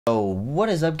So what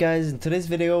is up, guys? In today's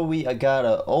video we got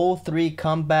a 0-3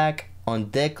 comeback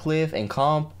on dead cliff and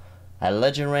comp at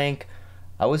legend rank.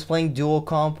 I was playing duo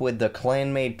comp with the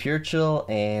clanmate Pure Chill,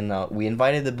 and we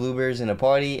invited the Bluebears in a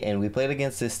party and we played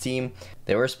against this team.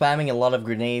 They were spamming a lot of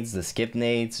grenades, the skip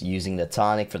nades, using the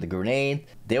tonic for the grenade.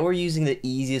 They were using the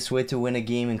easiest way to win a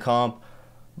game in comp,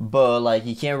 but like,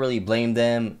 you can't really blame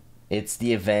them. It's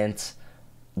the event.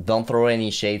 Don't throw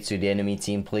any shade to the enemy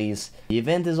team, please. The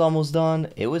event is almost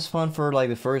done. It was fun for like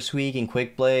the first week in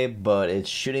quick play, but it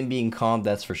shouldn't be in comp,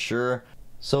 that's for sure.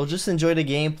 So just enjoy the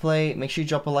gameplay. Make sure you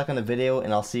drop a like on the video,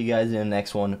 and I'll see you guys in the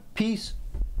next one. Peace.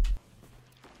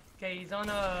 Okay, he's on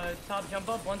a top jump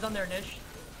up. One's on their niche.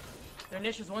 Their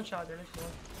niche is one shot.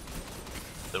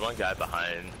 There's one guy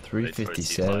behind.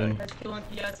 357.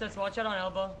 Yes, watch out on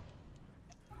elbow.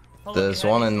 There's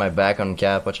one in my back on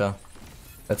cap. Watch out.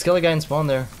 Let's kill the guy in spawn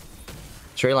there.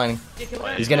 Straight lining.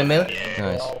 He's gonna mill.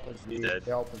 Nice.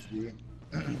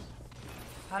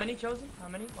 How many chosen? How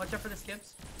many? Watch out for the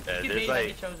skips. Yeah,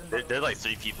 there's like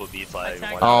 3 people B flag.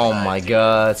 Oh my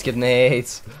god, skip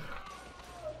nades.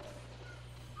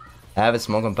 I have a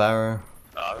smoke on power.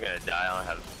 Oh, I'm gonna die. I don't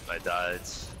have my dodge.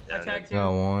 Yeah,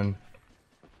 got one.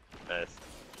 Nice.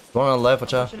 One on the left,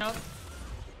 watch out.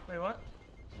 Wait, what?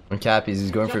 On cap,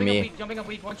 he's going for me. Jumping up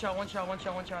weak. One shot.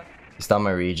 He's down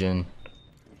my region.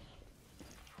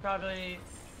 Probably.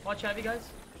 Watch heavy, guys.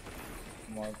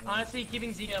 Honestly,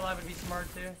 keeping Zk alive would be smart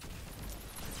too.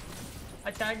 I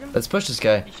tagged him. Let's push this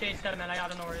guy. He shades that, man. I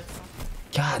gotta know where it is.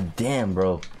 God damn,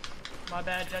 bro. My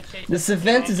bad. That shades. This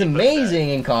event is amazing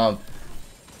in comp.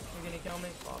 He's gonna kill me.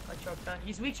 Fuck, I choked that.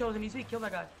 He's weak, chosen. He's weak. Kill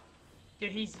that guy.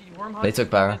 Dude, he's worm. They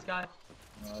took power.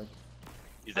 Okay,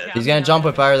 he's gonna jump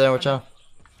with power there, watch out.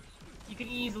 You can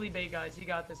easily bait, guys. You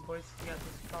got this, boys. You got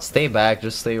this. Stay back,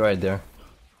 just stay right there.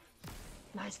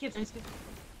 Nice skip, nice skip.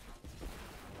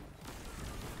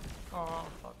 Oh,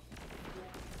 fuck.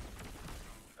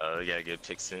 Oh, we gotta get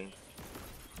pick soon.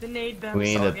 The nade them.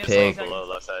 We need a pick. Below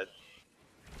left side.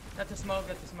 That's a smoke,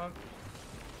 that's a smoke.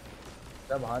 Is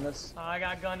that behind us? Oh, I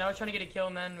got gunned. I was trying to get a kill,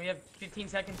 man. We have 15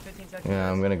 seconds, 15 seconds.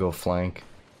 Yeah, I'm gonna go flank.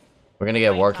 We're gonna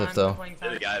get worked with though.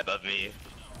 There's a guy above me.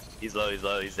 He's low, he's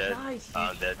dead. Nice.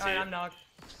 I'm dead too. Alright, I'm knocked.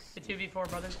 The 2v4,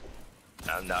 brother.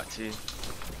 I'm knocked too.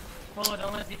 Polo,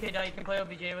 don't let ZK die. You can play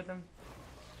OBJ with him.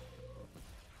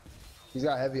 He's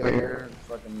got heavy on here.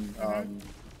 Fucking,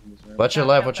 Watch your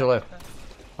left, watch your left.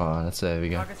 Oh, that's it, we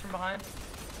go. Rockets from behind.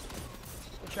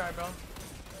 Good try, bro.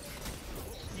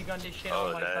 You gunned his shit.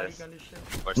 Oh, my god, nice. you gunned his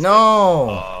shit. No!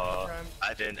 Oh,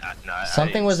 I didn't.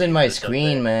 Something was in my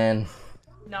screen, man.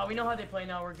 No, we know how they play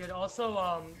now. We're good.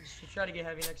 Also, just try to get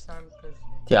heavy next time. Cause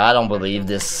Yeah, I don't believe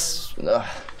this. Ugh.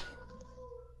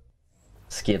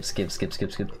 Skip.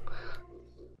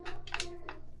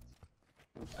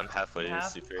 I'm halfway to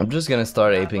super. I'm just gonna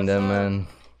start aping them, man.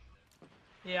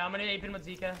 Yeah, I'm gonna ape in with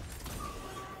Zk.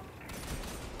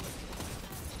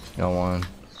 Got one.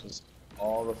 It's just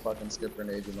all the fucking skip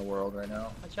grenades in the world right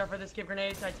now. Watch out for the skip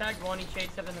grenades. I tagged one. He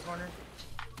chased up in the corner.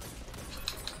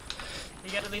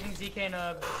 You gotta leave Zk in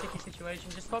a sticky situation.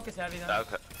 Just focus heavy though.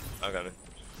 Okay. I'm coming.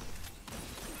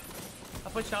 I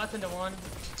put shots into one.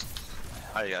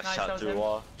 Oh, you got Nice, shot through the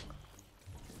wall.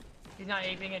 He's not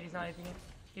aping it.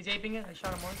 He's aping it. I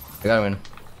shot him once. I gotta win.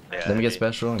 Yeah, Let me get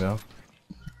special and go.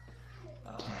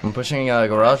 I'm pushing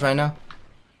garage right now.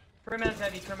 Perman's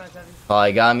heavy. Oh,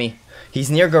 he got me. He's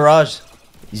near garage.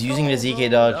 He's using the ZK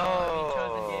dodge.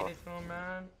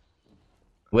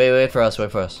 Wait for us.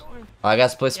 I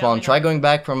got split spawn. Try going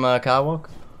back from catwalk.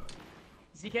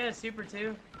 ZK has super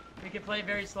too. We can play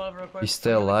very slow real quick. He's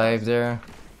still alive there.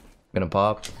 Gonna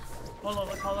pop. Call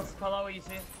out what you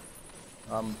see.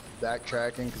 I'm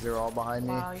backtracking because they're all behind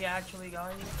me. Wow, he actually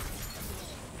got you.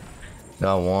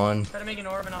 Got one. Try to make an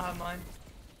orb and I'll have mine.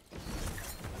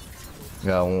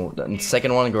 Got one.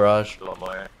 Second one in garage. One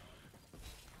more.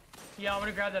 Yeah, I'm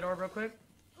gonna grab that orb real quick.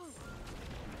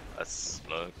 That's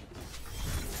smoke.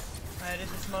 Alright, it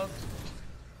is a smoke.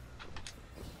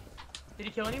 Did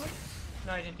he kill anyone?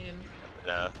 No, he didn't.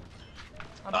 No.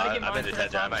 I'm about to get mine in the for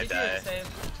dead. I might die.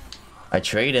 I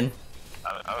traded.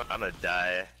 I'm gonna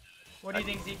die. What do you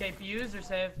think, ZK? Fuse or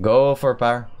save? Go for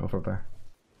power.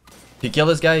 If you kill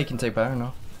this guy, you can take power,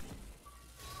 no?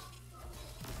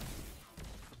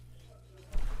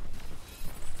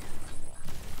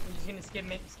 I'm just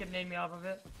gonna skip nade me off of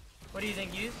it. What do you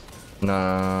think, use?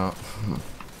 No.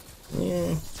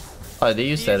 Yeah. Oh, they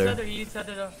use tether. You used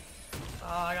tether though. Oh,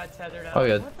 I got tethered out. Oh,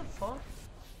 good. What the fuck?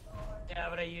 Yeah,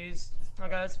 but I used.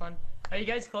 Okay, that's fun. Are you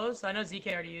guys close? I know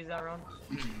ZK already used that round.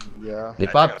 Yeah. They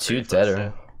popped 2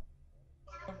 tether.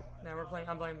 Nah, we're playing.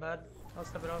 I'm playing bad. I'll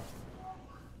step it off.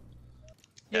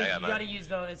 Yeah, I you got mine. gotta use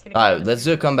though. It's gonna. Alright, let's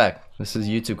do a comeback. This is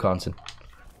YouTube content.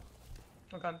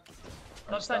 Okay.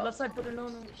 Left side. Put it no.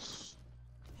 Yeah,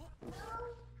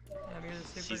 here's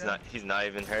the super guy. He's not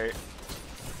even hurt.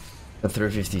 A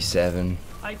 357.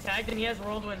 I tagged him. He has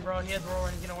whirlwind, bro. He has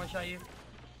whirlwind. He's gonna one shot you.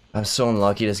 I'm so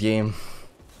unlucky this game.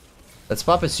 Let's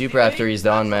pop a super after he's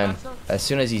done, man. As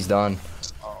soon as he's done.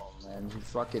 Oh man, he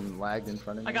fucking lagged in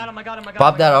front of me. I got him.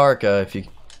 Pop that arc if you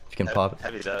can pop it.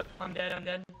 Heavy's up. I'm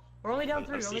dead. We're only down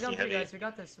 3. I'm We're only down 3, heavy. guys. We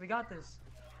got this.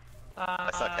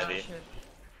 I suck heavy. Shit.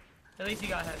 At least you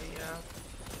got heavy, yeah.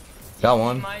 Got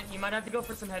one. You might have to go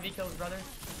for some heavy kills, brother.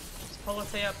 Polo,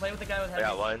 say play with the guy with heavy. I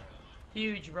got one.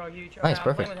 Huge, bro, huge. Nice, I'm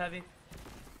perfect. playing with heavy.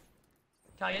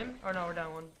 Tie him? Or no, we're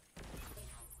down 1.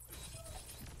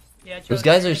 Yeah, Those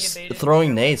guys are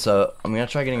throwing nades, so I'm gonna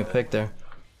try getting a pick there.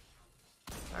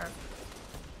 Alright.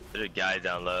 There's a guy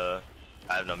down low.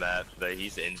 I have no map, but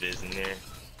he's invis in there.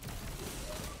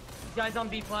 This guy's on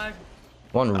B flag.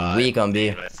 One weak on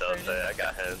B. Myself, but I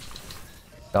got him.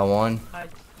 Got one.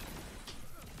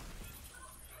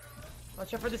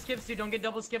 Watch out for the skips, dude. Don't get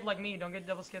double skip like me. Don't get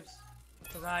double skips.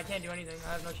 Cause I can't do anything.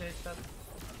 I have no chase step.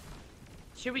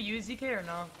 Should we use ZK or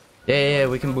no? Yeah,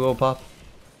 we can go pop.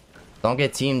 Don't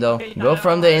get teamed though. Okay, Go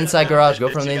from the inside garage. Go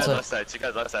from the Two guys inside. left side. Two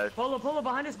guys left side. Polo,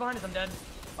 behind us. I'm dead.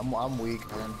 I'm weak,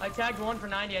 man. I tagged 1 for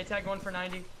 90.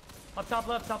 Up top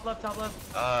left.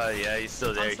 Yeah, he's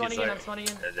still there. I'm stunning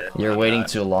in. You're waiting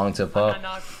too long to I'm pop. not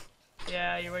knocked.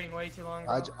 Yeah, you're waiting way too long.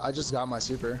 I just got my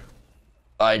super.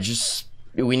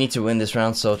 We need to win this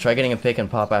round, so try getting a pick and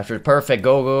pop after. Perfect.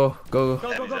 Go. Go.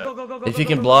 If you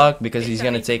can block, because he's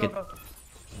gonna take it.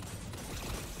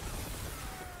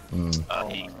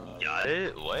 He got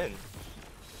it. When?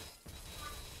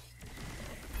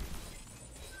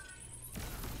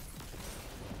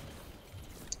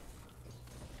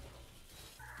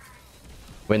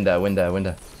 Win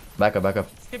that. Back up.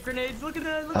 Skip grenades. Look at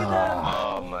that.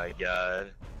 Oh my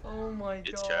god. Oh my god.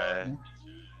 Let's try.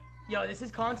 Yo, this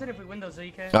is content if we win those,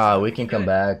 ZK. We can come do it.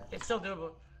 back. It's still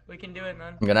doable. We can do it,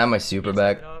 man. I'm gonna have my super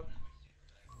back. There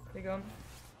you go.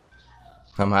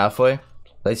 I'm halfway.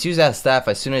 Let's use that staff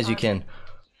as soon as you can.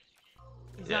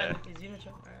 He's in the chat. Alright.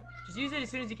 Just use it as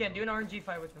soon as you can. Do an RNG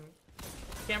fight with him.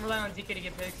 Can't rely on ZK to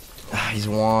get picks. He's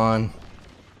one.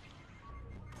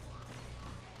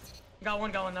 Got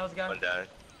one. That was a guy. One down.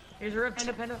 Here's a rip.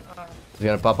 Panda. He's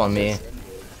gonna pop on me.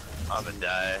 I'm gonna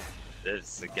die.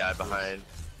 There's a guy behind.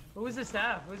 Who is the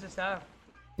staff?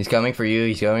 He's coming for you.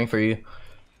 Heavy's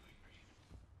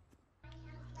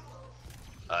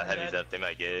up. They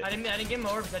might get it. I didn't get him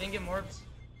orbs.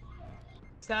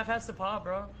 Staff has to pop,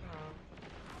 bro.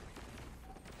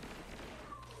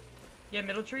 Yeah,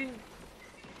 middle tree.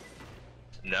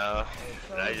 No.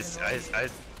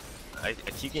 I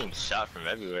keep getting shot from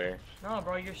everywhere. No,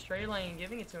 bro, you're straight line and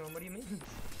giving it to him. What do you mean?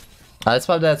 Let's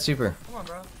pop that super. Come on,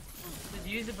 bro. Just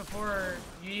use it before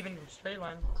you even straight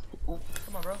line. Come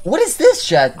on, bro. What is this,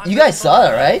 chat? You guys saw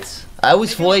that, right? I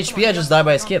was full HP. I just died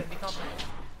by a skip.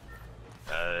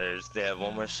 They have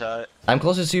one more shot. I'm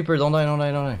close to super. Don't die.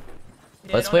 Yeah,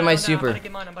 Let's play my super.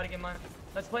 I'm about to get mine.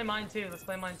 Let's play mine too.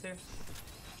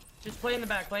 Just play in the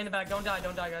back. Don't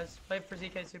die, guys. Play for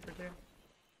ZK super too.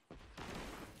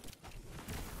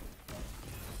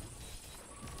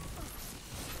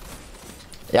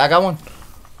 Yeah, I got one.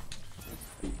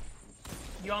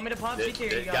 You want me to pop ZK or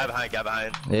you Guy got it?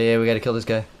 behind. Yeah, we gotta kill this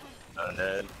guy. I'm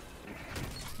dead.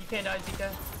 You can't die, ZK.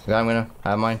 Okay, I'm gonna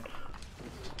have mine.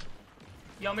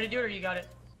 You want me to do it or you got it?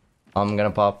 I'm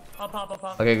gonna pop. I'll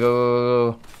pop. Okay,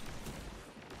 go.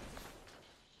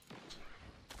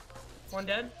 One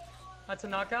dead. That's a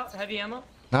knockout. Heavy ammo.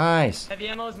 Nice. Heavy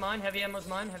ammo is mine. There's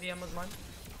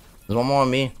one more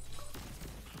on me.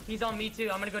 He's on me too.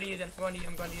 I'm gonna go to you then. I'm going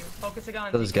to you. Focus the guy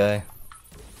on Kill this ZK. guy.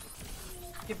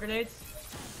 Give grenades.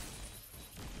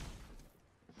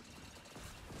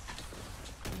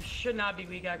 You should not be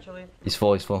weak actually. He's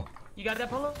full. You got that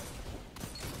polo?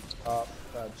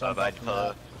 Jump Bye, off from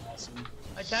Polo. that.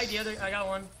 I tagged the other. I got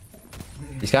one.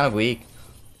 He's kind of weak.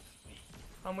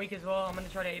 I'm weak as well. I'm gonna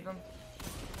try to ape him.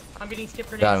 I'm getting skip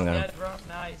grenades. Got him. Dead, bro.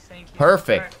 Nice. Thank you.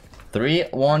 Perfect.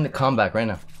 Alright. 3-1 comeback right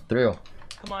now. 3-0.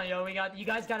 Come on, yo. You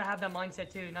guys gotta have that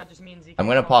mindset too. Not just me and ZK. I'm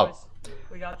gonna Come on, pop. boys.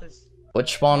 We got this.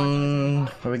 Which spawn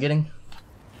are we getting?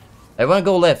 Everyone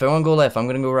go left. I'm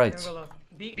gonna go right. Go low.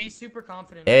 Be super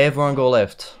confident. Everyone go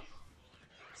left.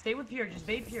 Stay with Pierre. Just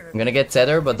bait Pierre. I'm gonna get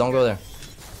tether, but don't go there.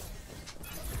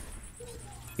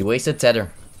 You wasted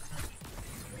tether.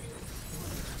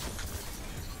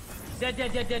 Dead.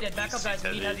 Back up, guys.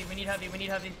 We need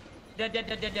heavy. Dead.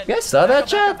 You guys saw that,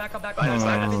 chat? Back up.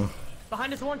 Hmm.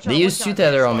 Behind us, one shot. They used 2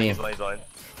 tether on me. Blind.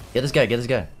 Get this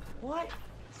guy. What?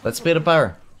 Let's split the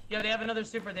power. Yeah, they have another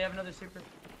super. They have another super.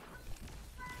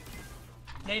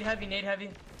 Nade heavy, nade heavy.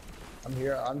 I'm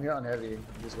here on heavy.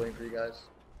 I'm just waiting for you guys.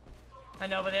 I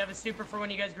know, but they have a super for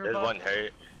when you guys group There's up. one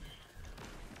hurt.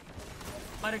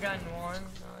 Might have gotten one.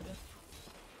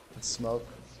 It's smoke.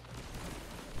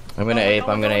 I'm gonna ape.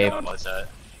 I'm gonna ape. One shot.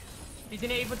 He's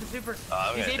gonna ape with the super. Oh,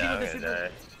 I'm He's gonna aping die. with I'm the gonna super.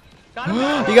 die.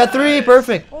 Got him. You got 3.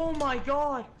 Perfect. Oh my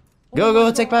god. Go, Oh go.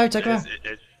 my Take God. fire. Take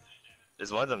fire.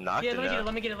 Is one of them knocked Yeah, or let me get it. no?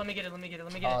 Let me get it. Let me get it. Let me get it.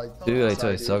 Let me get it. Oh, Dude,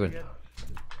 sorry, it's so dude. good.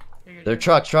 You're good.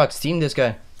 They're trucks. Team this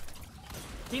guy.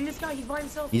 Team this guy. He's by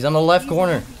himself. He's on the left Easy,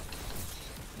 corner.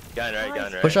 easy. Gun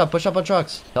right. Push up on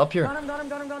trucks. Help here. Got him. Got him.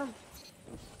 Got him. Got him.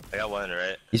 I got one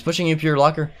right. He's pushing you up your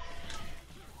locker.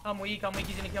 I'm weak. I'm weak.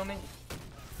 He's gonna kill me.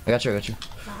 I got you.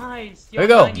 Nice. Yo, There we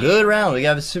go. 98. Good round. We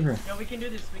got a super. Yo, we can do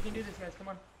this. We can do this, guys. Come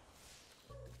on.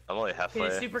 I'm only Okay, halfway.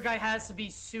 the super guy has to be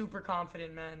super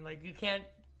confident, man. Like, you can't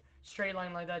straight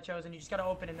line like that, Chosen. You just gotta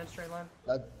open and then straight line.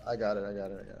 I got it.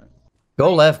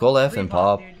 Go left Free and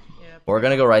pop. dude. Yeah. We're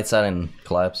gonna go right side and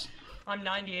collapse. I'm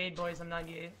 98, boys. I'm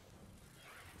 98.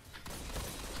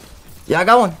 Yeah, I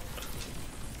got one.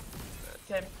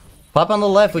 Okay. Pop on the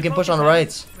left. We can push on the focus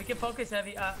rights. heavy. We can focus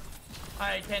heavy.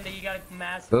 Alright, Panda, you got a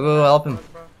massive. Go, help him.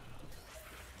 Bro.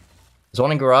 There's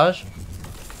one in garage.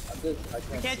 We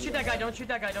can't shoot that guy. Don't shoot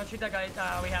that guy. Don't shoot that guy.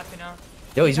 We have to now.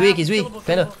 Yo, he's weak. Killable,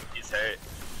 Panda. killable. He's hurt.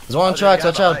 There's one on Oh, trucks. guy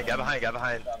Watch out. behind, Guy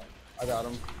behind. I got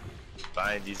him.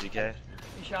 Behind DZK.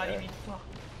 He shot him. Oh.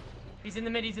 He's in the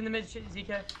mid. He's in the mid. Shit,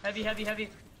 ZK. Heavy.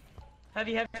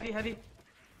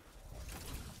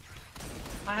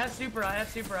 I have super.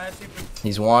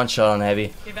 He's one shot on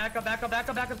heavy. Okay, back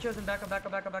up, Chosen. Back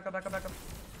up.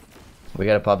 We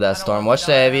gotta pop I that don't storm. want Watch to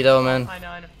the die. heavy though, man.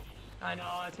 I know.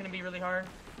 It's gonna be really hard.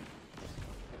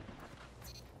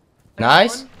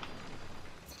 Nice.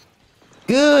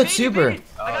 Good, Made it, super. made it.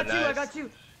 I nice. got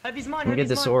you. Heavy's mine. Let me get Heavy's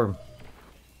this mine. orb.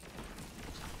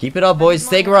 Keep it up, boys.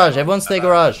 Stay garage. Everyone stay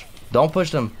garage. Don't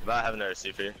push them. About have another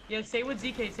super. Yeah, stay with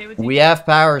ZK. We have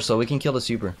power, so we can kill the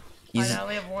super. I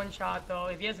only have one shot though.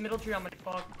 If he has middle tree, I'm gonna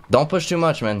fuck. Don't push too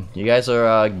much, man. You guys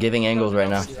are giving angles right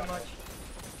now. Don't push too much.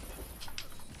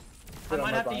 I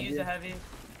might have to use a heavy.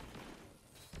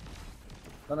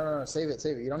 No. Save it.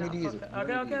 You don't need to use it.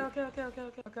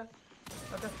 Okay.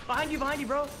 Behind you,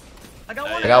 bro. I got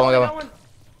one. I got one.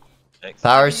 Thanks.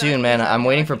 Power soon, man. I'm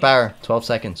waiting for power. 12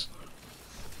 seconds.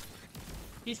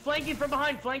 He's flanking from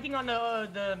behind, flanking on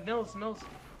the mills.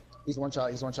 He's one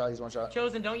shot.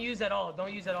 Chosen, don't use at all.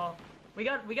 We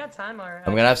got time. Alright.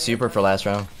 I'm gonna have super for last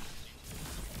round.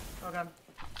 Okay.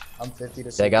 I'm 50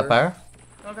 to They got power?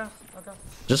 Okay.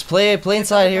 Just play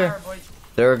inside here. Power, boys.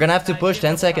 They're gonna have to Guys, push. give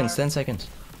 10 them seconds. power. 10 seconds.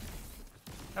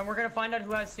 And we're gonna find out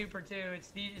who has super too.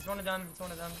 It's one of them.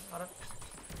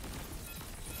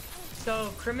 So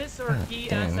Crimis or key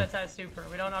damn. assets has super.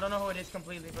 I don't know who it is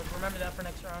completely, but remember that for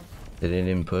next round. They didn't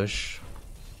even push.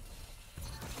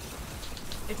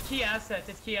 It's key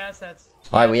assets.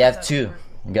 Alright, we have Assets 2. super.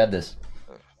 We got this.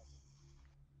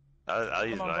 I'll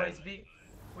use Come on, mine. boys.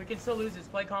 We can still lose this.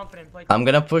 Play confident. I'm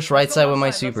gonna push right Let's go side left with my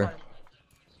left super. side.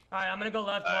 Alright, I'm gonna go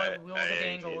left. Alright, We'll get the alright,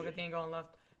 angle. We'll easy. get the angle on left.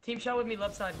 Team shot with me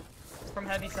left side. From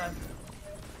heavy side.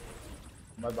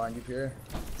 Am I behind you, Pierre?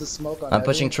 The smoke on I'm heavy.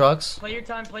 pushing trucks. Play your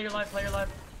time. Play your life.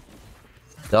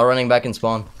 They're all running back in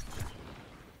spawn.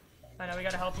 I know. We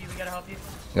gotta help you.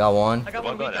 Got one. I got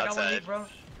one One weak. outside. Bro.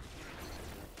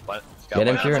 What? Get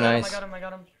him, one Pure, outside. nice. I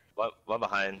got him. One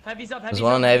behind. Heavy's up. There's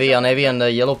one on heavy on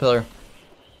the yellow pillar.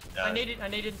 Yeah. I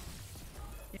needed.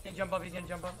 He's gonna jump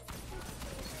up.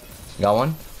 Got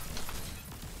one.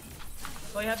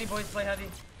 Play heavy, boys. Play heavy.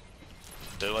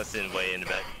 There one's in way in the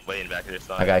back of their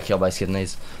spawn. I got killed by skid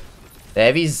nades. The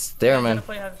heavy's there, Gotta man.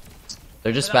 play heavy.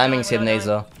 They're just Without spamming dying, skid without nades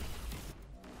though.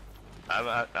 I'm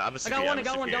a I secure.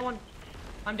 got one.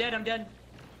 I'm dead.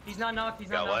 He's not knocked.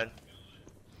 Got one.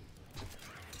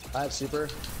 I have super.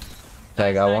 Okay,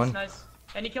 I got Nice, one. Nice.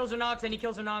 Any kills or knocks.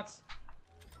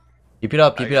 Keep it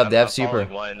up. They have super.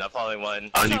 I'm following one.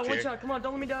 One shot. Come on,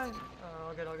 don't let me die. Oh,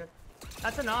 all good.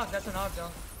 That's a knock though.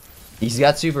 He's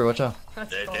got super. Watch out. Let's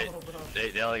They, go, they, bro.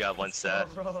 they only got one Let's go,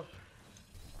 stat. bro.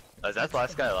 Is that the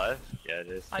last guy alive? Yeah, it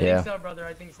is. I Yeah. think so, brother.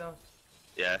 I think so.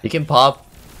 Yeah. You can pop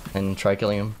and try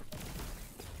killing him.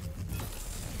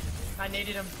 I naded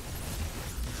him.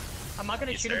 I'm not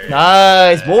gonna Yes, shoot sir. him.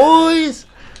 Nice, boys.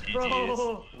 GG's.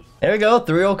 Bro. There we go.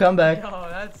 3-0 comeback. Yo,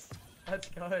 that's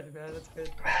good, man. That's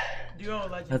good. Duo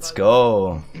legend. Let's by the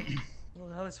go. way. Well,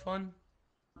 that was fun.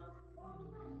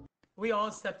 We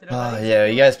all stepped it Oh, up. yeah,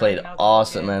 you guys played Starting out the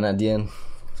awesome, game. man, at the end.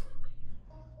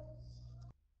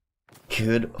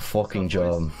 Good fucking So,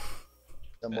 boys. job.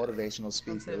 The motivational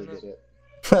speech Don't say really that.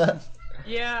 did it.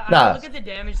 Yeah, Nah. look at the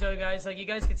damage though, guys. Like, you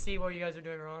guys can see what you guys are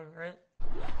doing wrong, right?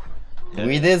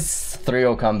 We did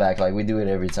 3-0 comeback, like we do it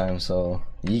every time, so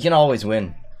you can always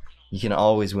win. You can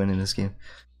always win in this game.